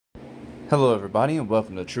Hello, everybody, and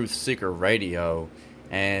welcome to Truth Seeker Radio.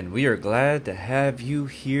 And we are glad to have you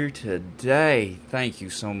here today. Thank you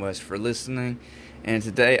so much for listening. And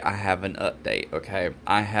today I have an update, okay?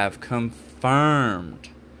 I have confirmed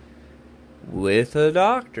with a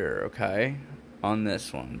doctor, okay, on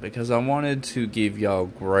this one. Because I wanted to give y'all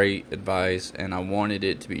great advice, and I wanted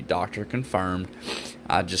it to be doctor confirmed.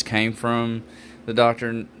 I just came from the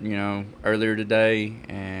doctor, earlier today,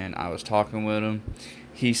 and I was talking with him.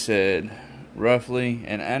 He said, roughly,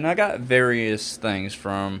 and I got various things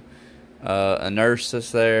from a nurse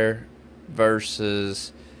that's there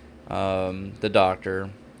versus the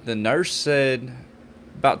doctor. The nurse said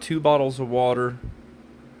about 2 bottles of water,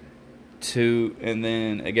 and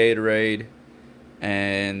then a Gatorade,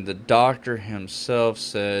 and the doctor himself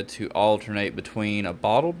said to alternate between a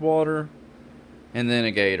bottled water and then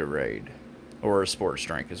a Gatorade. Or a sports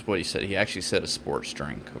drink is what he said. He actually said a sports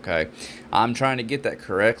drink, okay? I'm trying to get that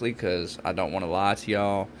correctly because I don't want to lie to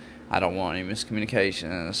y'all. I don't want any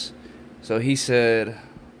miscommunications. So he said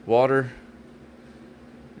water,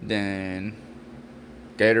 then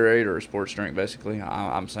Gatorade or a sports drink, basically.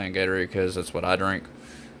 I'm saying Gatorade because that's what I drink.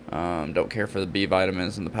 Don't care for the B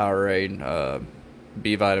vitamins and the Powerade.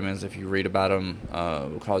 B vitamins, if you read about them,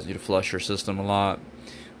 will cause you to flush your system a lot.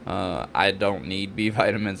 I don't need B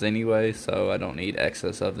vitamins anyway, so I don't need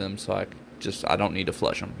excess of them, so I don't need to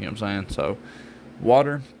flush them, you know what I'm saying? So,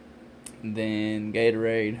 water, then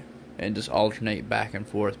Gatorade, and just alternate back and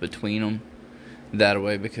forth between them that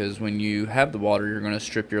way, because when you have the water, you're going to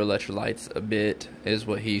strip your electrolytes a bit, is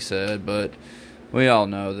what he said, but we all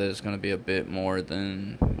know that it's going to be a bit more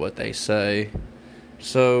than what they say.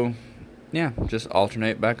 So, yeah, just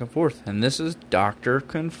alternate back and forth, and this is doctor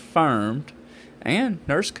confirmed and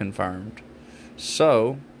nurse confirmed.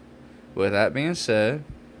 So, with that being said,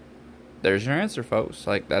 there's your answer, folks.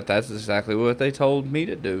 That's exactly what they told me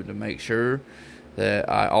to do, to make sure that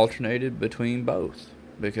I alternated between both.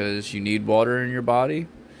 Because you need water in your body,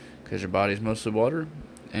 because your body's mostly water.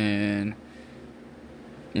 And,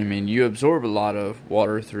 you absorb a lot of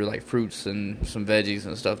water through, fruits and some veggies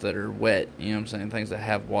and stuff that are wet. You know what I'm saying? Things that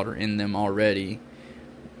have water in them already.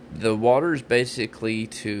 The water is basically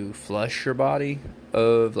to flush your body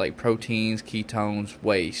of proteins, ketones,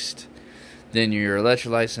 waste. Then your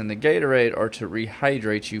electrolytes and the Gatorade are to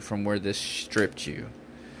rehydrate you from where this stripped you.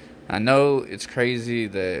 I know it's crazy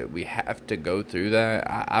that we have to go through that.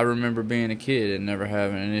 I remember being a kid and never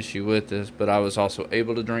having an issue with this, but I was also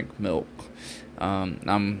able to drink milk.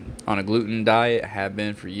 I'm on a gluten diet, have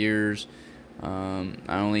been for years. I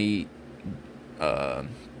only eat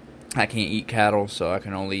I can't eat cattle, so I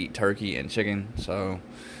can only eat turkey and chicken. So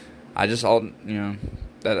I just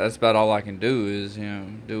that's about all I can do is,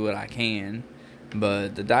 do what I can.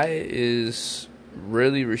 But the diet is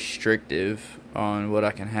really restrictive on what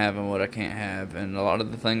I can have and what I can't have. And a lot of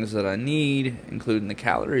the things that I need, including the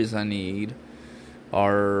calories I need,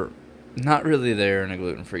 are not really there in a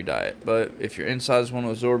gluten-free diet. But if your insides want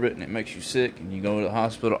to absorb it and it makes you sick and you go to the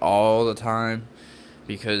hospital all the time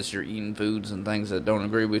because you're eating foods and things that don't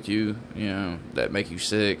agree with you, that make you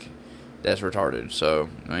sick, that's retarded. So,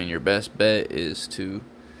 your best bet is to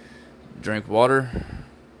drink water,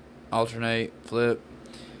 alternate, flip,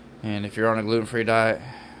 and if you're on a gluten-free diet,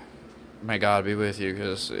 may God be with you,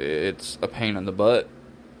 because it's a pain in the butt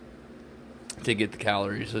to get the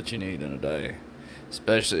calories that you need in a day,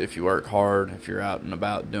 especially if you work hard, if you're out and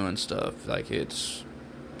about doing stuff. It's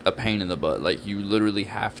a pain in the butt. You literally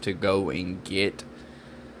have to go and get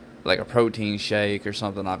a protein shake or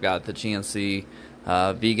something. I've got the GNC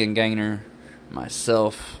vegan gainer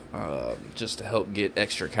myself, just to help get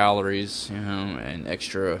extra calories, and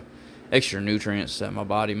extra nutrients that my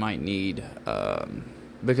body might need,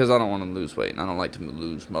 because I don't want to lose weight and I don't like to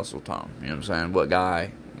lose muscle tone. You know what I'm saying? What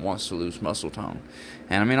guy wants to lose muscle tone?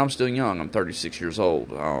 And I'm still young. I'm 36 years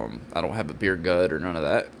old. I don't have a beer gut or none of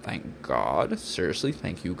that. Thank God. Seriously,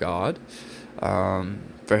 thank you, God,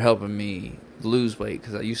 for helping me lose weight,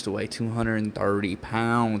 because I used to weigh 230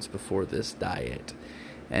 pounds before this diet,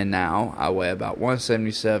 and now I weigh about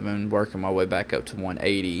 177, working my way back up to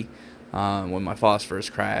 180 when my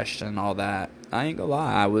phosphorus crashed and all that. I ain't gonna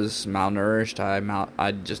lie, I was malnourished.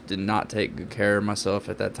 I just did not take good care of myself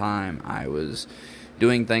at that time. I was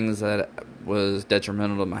doing things that was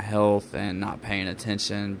detrimental to my health and not paying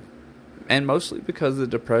attention, and mostly because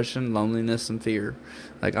of depression, loneliness, and fear.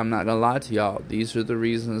 I'm not gonna lie to y'all. These are the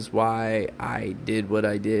reasons why I did what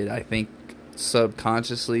I did. I think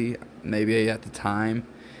subconsciously, maybe at the time,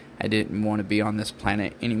 I didn't want to be on this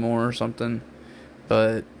planet anymore or something.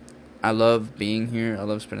 But I love being here. I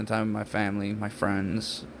love spending time with my family, my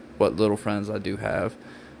friends, what little friends I do have.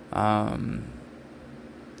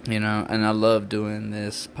 And I love doing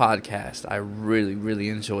this podcast. I really, really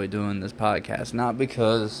enjoy doing this podcast. Not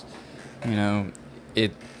because, you know,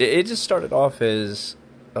 it just started off as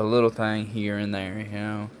a little thing here and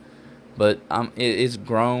there. But it's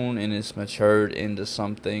grown and it's matured into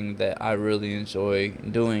something that I really enjoy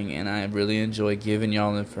doing, and I really enjoy giving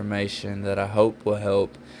y'all information that I hope will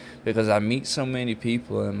help, because I meet so many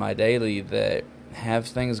people in my daily that have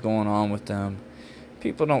things going on with them.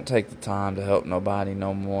 People don't take the time to help nobody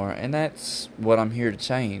no more, and that's what I'm here to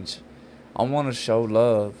change. I want to show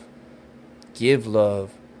love, give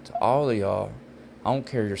love to all of y'all. I don't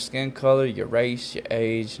care your skin color, your race, your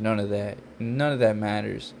age, none of that. None of that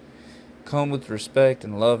matters. Come with respect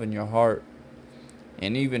and love in your heart.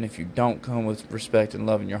 And even if you don't come with respect and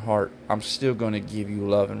love in your heart, I'm still going to give you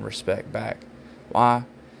love and respect back. Why?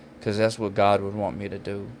 Because that's what God would want me to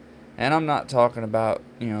do. And I'm not talking about,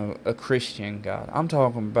 a Christian God. I'm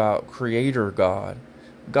talking about Creator God.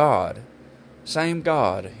 God. Same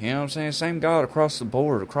God. You know what I'm saying? Same God across the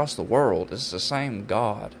board, across the world. It's the same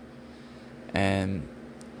God. And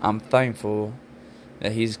I'm thankful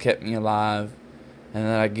that He's kept me alive, and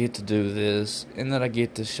that I get to do this, and that I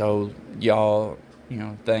get to show y'all,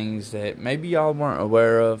 things that maybe y'all weren't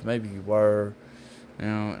aware of, maybe you were,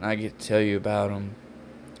 and I get to tell you about them,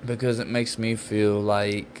 because it makes me feel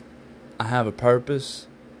like I have a purpose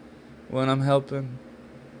when I'm helping.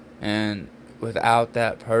 And without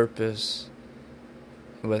that purpose,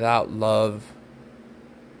 without love,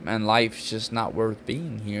 man, life's just not worth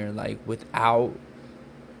being here. Like, without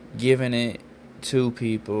giving it to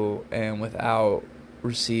people and without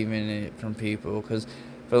receiving it from people. Because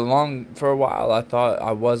for a while I thought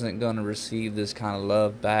I wasn't going to receive this kind of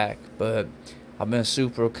love back, but I've been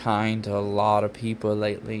super kind to a lot of people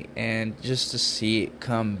lately, and just to see it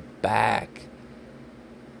come back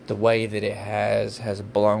the way that it has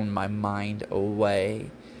blown my mind away,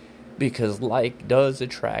 because like does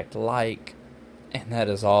attract like, and that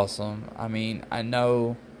is awesome. I mean, I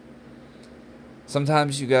know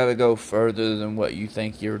sometimes you gotta go further than what you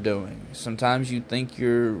think you're doing. Sometimes you think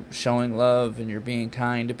you're showing love and you're being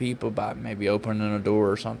kind to people by maybe opening a door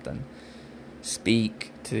or something.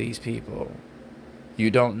 Speak to these people. You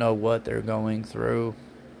don't know what they're going through.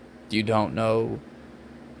 You don't know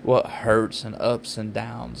what hurts and ups and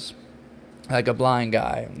downs. Like a blind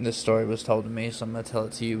guy. This story was told to me, so I'm going to tell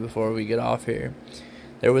it to you before we get off here.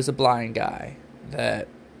 There was a blind guy that,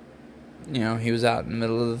 he was out in the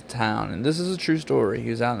middle of the town. And this is a true story. He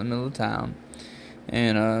was out in the middle of town.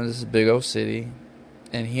 And this is a big old city.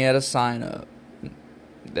 And he had a sign up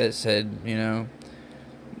that said,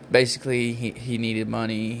 basically, he needed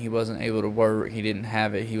money. He wasn't able to work. He didn't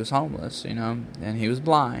have it. He was homeless, and he was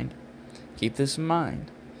blind. Keep this in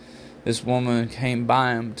mind. This woman came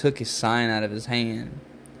by him, took his sign out of his hand,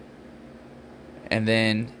 and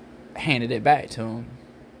then handed it back to him.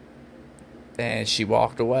 And she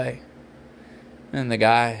walked away. And the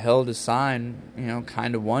guy held his sign,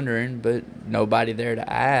 kind of wondering, but nobody there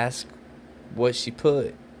to ask what she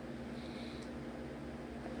put.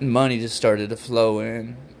 Money just started to flow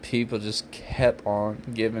in. People just kept on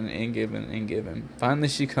giving and giving and giving. Finally,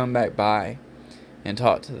 she come back by and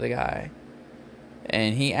talked to the guy.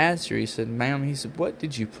 And he asked her, he said, "Ma'am," he said, "what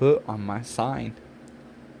did you put on my sign?"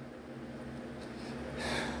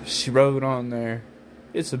 She wrote on there,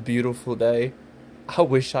 "It's a beautiful day. I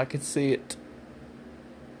wish I could see it."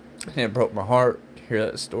 And it broke my heart to hear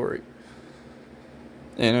that story.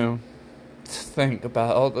 Think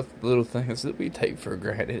about all the little things that we take for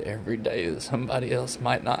granted every day that somebody else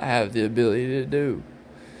might not have the ability to do.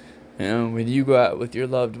 When you go out with your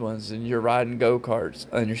loved ones and you're riding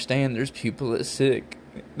go-karts, understand there's people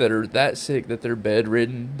that are that sick that they're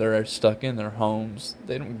bedridden, they're stuck in their homes.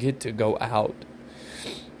 They don't get to go out.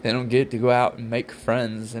 They don't get to go out and make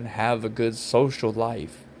friends and have a good social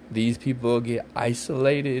life. These people get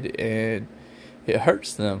isolated and it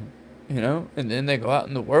hurts them. And then they go out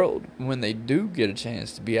in the world when they do get a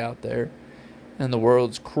chance to be out there, and the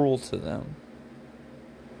world's cruel to them.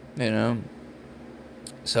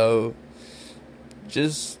 So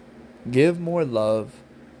just give more love,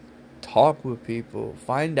 talk with people,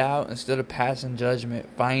 find out, instead of passing judgment,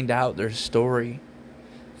 find out their story,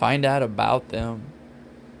 find out about them.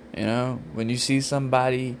 When you see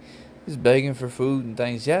somebody who's begging for food and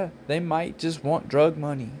things, they might just want drug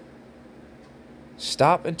money.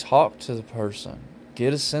 Stop and talk to the person.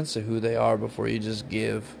 Get a sense of who they are before you just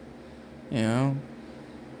give.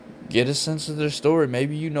 Get a sense of their story.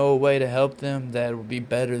 Maybe you know a way to help them that will be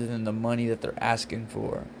better than the money that they're asking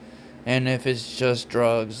for. And if it's just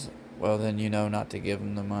drugs, well, then not to give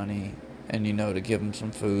them the money. And to give them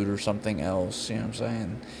some food or something else. You know what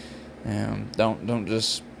I'm saying? Don't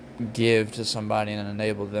just give to somebody and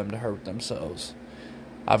enable them to hurt themselves.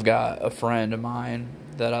 I've got a friend of mine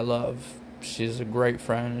that I love. She's a great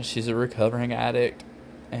friend. She's a recovering addict,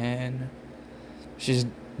 and she's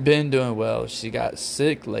been doing well. She got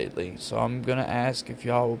sick lately, so I'm going to ask if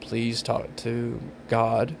y'all will please talk to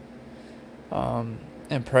God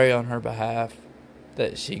and pray on her behalf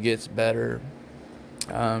that she gets better.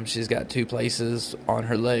 She's got 2 places on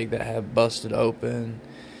her leg that have busted open,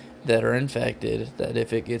 that are infected, that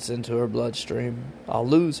if it gets into her bloodstream, I'll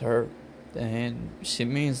lose her. And she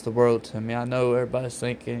means the world to me. I know everybody's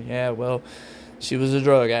thinking, yeah, well, she was a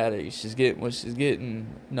drug addict, she's getting what she's getting.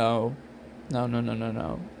 No.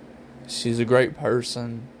 She's a great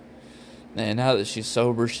person, and now that she's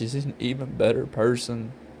sober, she's an even better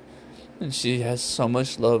person. And she has so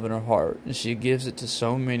much love in her heart, and she gives it to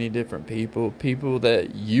so many different people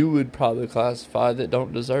that you would probably classify that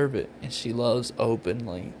don't deserve it, and she loves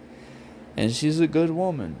openly. And she's a good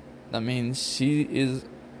woman. I mean, she is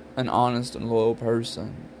an honest and loyal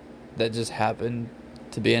person that just happened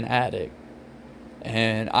to be an addict.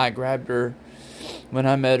 And I grabbed her when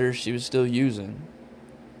I met her. She was still using.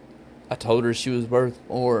 I told her she was worth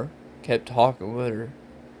more, kept talking with her.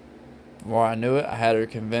 Before I knew it, I had her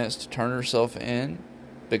convinced to turn herself in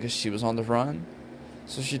because she was on the run.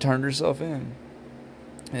 So she turned herself in.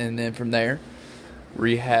 And then from there,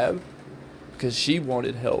 rehab, because she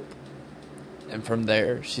wanted help. And from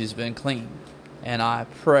there, she's been clean. And I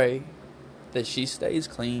pray that she stays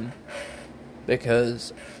clean,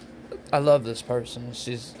 because I love this person.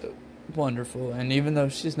 She's wonderful. And even though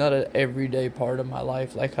she's not an everyday part of my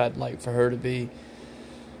life like I'd like for her to be,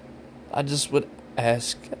 I just would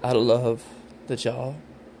ask out of love that y'all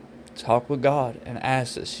talk with God and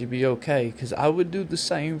ask that she be okay, because I would do the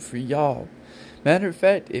same for y'all. Matter of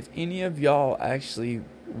fact, if any of y'all actually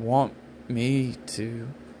want me to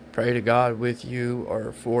pray to God with you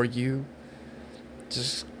or for you,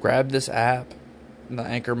 just grab this app, the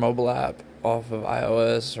Anchor mobile app, off of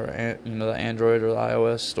iOS or the Android or the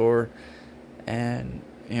iOS store, and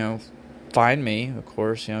find me, of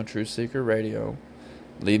course, Truth Seeker Radio.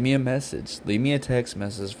 Leave me a message, leave me a text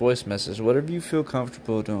message, voice message, whatever you feel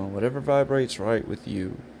comfortable doing, whatever vibrates right with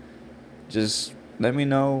you. Just let me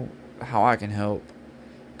know how I can help,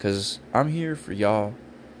 because I'm here for y'all.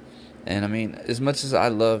 And I mean, as much as I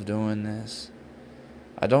love doing this,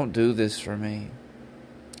 I don't do this for me.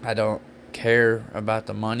 I don't care about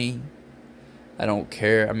the money. I don't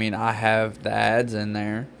care. I mean, I have the ads in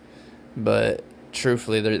there, but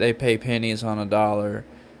truthfully, they pay pennies on a dollar,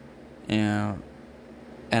 and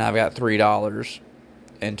I've got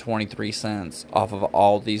 $3.23 off of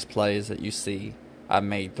all these plays that you see. I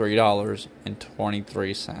made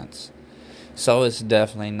 $3.23. So it's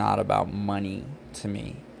definitely not about money to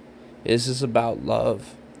me. It's just about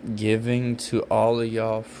love, giving to all of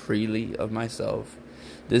y'all freely of myself.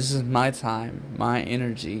 This is my time, my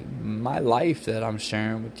energy, my life that I'm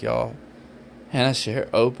sharing with y'all. And I share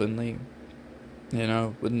openly,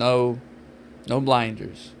 with no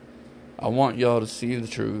blinders. I want y'all to see the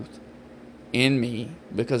truth in me,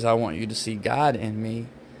 because I want you to see God in me.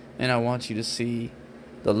 And I want you to see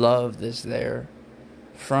the love that's there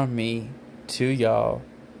from me to y'all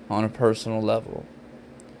on a personal level.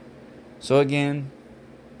 So again,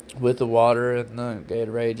 with the water and the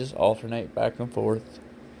Gatorade, just alternate back and forth.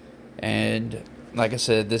 And like I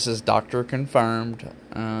said, this is doctor confirmed.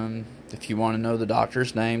 If you want to know the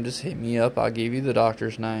doctor's name, just hit me up. I'll give you the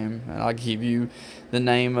doctor's name, and I'll give you the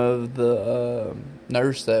name of the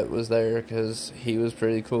nurse that was there, because he was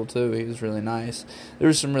pretty cool too. He was really nice. There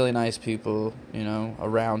were some really nice people,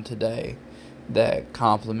 around today that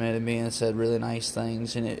complimented me and said really nice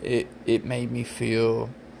things, and it made me feel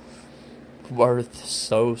worth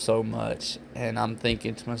so much. And I'm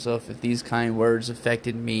thinking to myself, if these kind words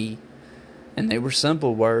affected me, and they were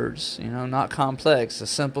simple words, not complex, a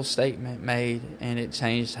simple statement made, and it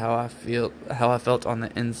changed how I felt on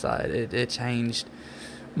the inside. It changed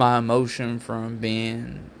my emotion from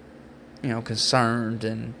being, concerned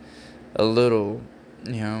and a little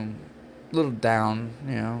down.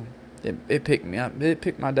 It picked me up. It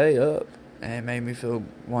picked my day up, and it made me feel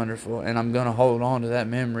wonderful. And I'm gonna hold on to that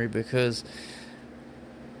memory, because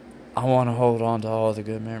I want to hold on to all the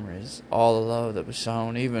good memories, all the love that was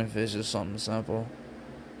shown, even if it's just something simple,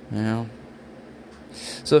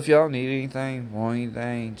 So if y'all need anything, want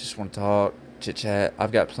anything, just want to talk, chit chat,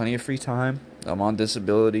 I've got plenty of free time. I'm on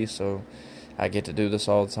disability, so I get to do this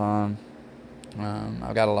all the time.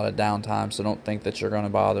 I've got a lot of downtime, so don't think that you're going to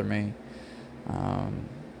bother me.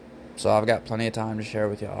 So I've got plenty of time to share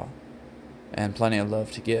with y'all, and plenty of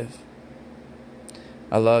love to give.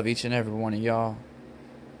 I love each and every one of y'all.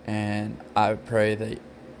 And I pray that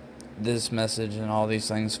this message and all these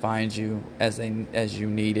things find you as you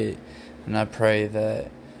need it. And I pray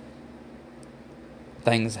that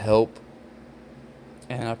things help.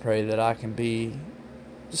 And I pray that I can be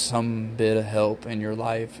some bit of help in your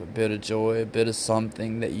life, a bit of joy, a bit of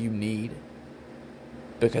something that you need.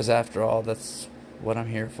 Because after all, that's what I'm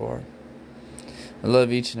here for. I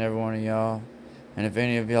love each and every one of y'all. And if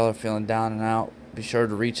any of y'all are feeling down and out, be sure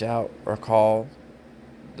to reach out or call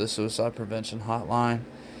the Suicide Prevention Hotline.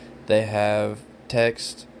 They have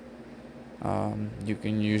text. You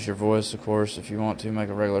can use your voice, of course, if you want to make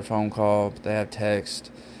a regular phone call. But they have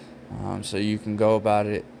text. So you can go about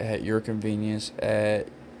it at your convenience, at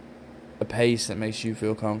a pace that makes you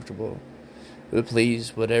feel comfortable. But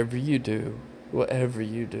please, whatever you do,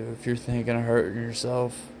 if you're thinking of hurting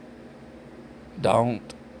yourself,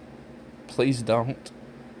 don't. Please don't.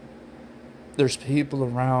 There's people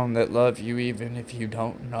around that love you even if you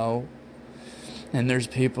don't know. And there's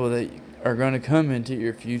people that are going to come into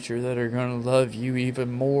your future that are going to love you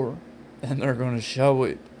even more. And they're going to show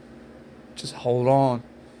it. Just hold on.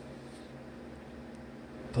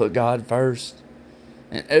 Put God first.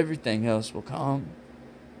 And everything else will come.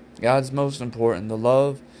 God's most important. The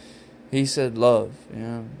love. He said love.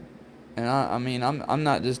 And I mean, I'm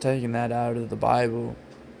not just taking that out of the Bible.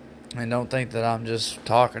 And don't think that I'm just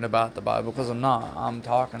talking about the Bible, because I'm not. I'm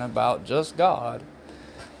talking about just God.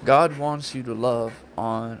 God wants you to love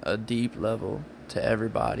on a deep level to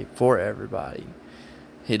everybody, for everybody.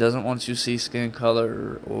 He doesn't want you to see skin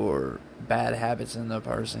color or bad habits in the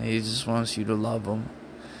person. He just wants you to love them.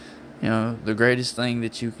 The greatest thing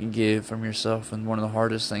that you can give from yourself, and one of the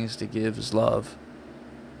hardest things to give, is love.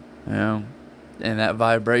 And that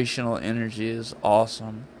vibrational energy is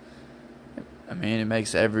awesome. I mean, it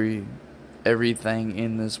makes everything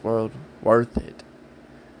in this world worth it.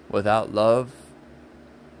 Without love,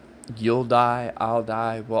 you'll die, I'll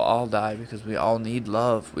die, we'll all die, because we all need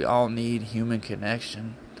love. We all need human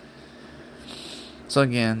connection. So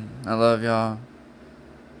again, I love y'all.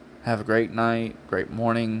 Have a great night, great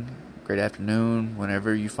morning, great afternoon,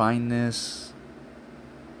 whenever you find this.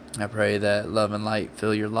 I pray that love and light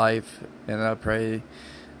fill your life, and I pray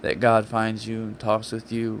that God finds you and talks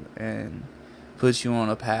with you and puts you on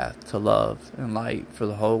a path to love and light for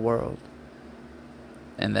the whole world,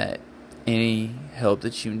 and that any help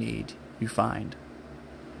that you need, you find.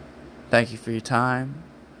 Thank you for your time.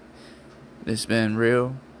 This has been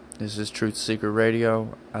real. This is Truth Seeker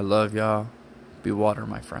Radio. I love y'all. Be water,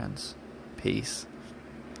 my friends. Peace.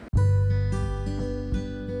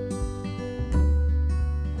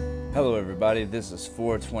 Hello everybody, this is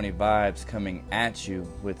 420 Vibes coming at you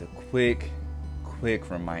with a quick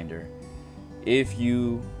reminder. If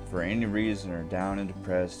you, for any reason, are down and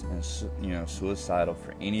depressed and suicidal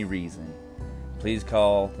for any reason, please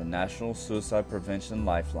call the National Suicide Prevention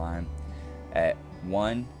Lifeline at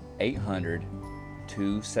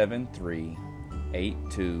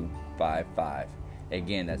 1-800-273-8255.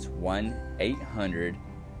 Again, that's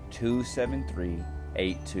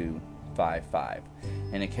 1-800-273-8255.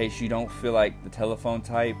 And in case you don't feel like the telephone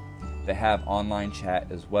type, they have online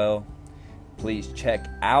chat as well. Please check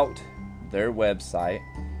out their website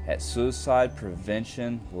at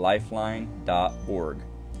suicidepreventionlifeline.org.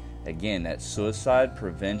 Again, that's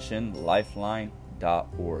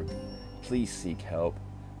suicidepreventionlifeline.org. Please seek help.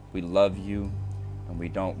 We love you, and we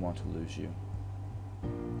don't want to lose you.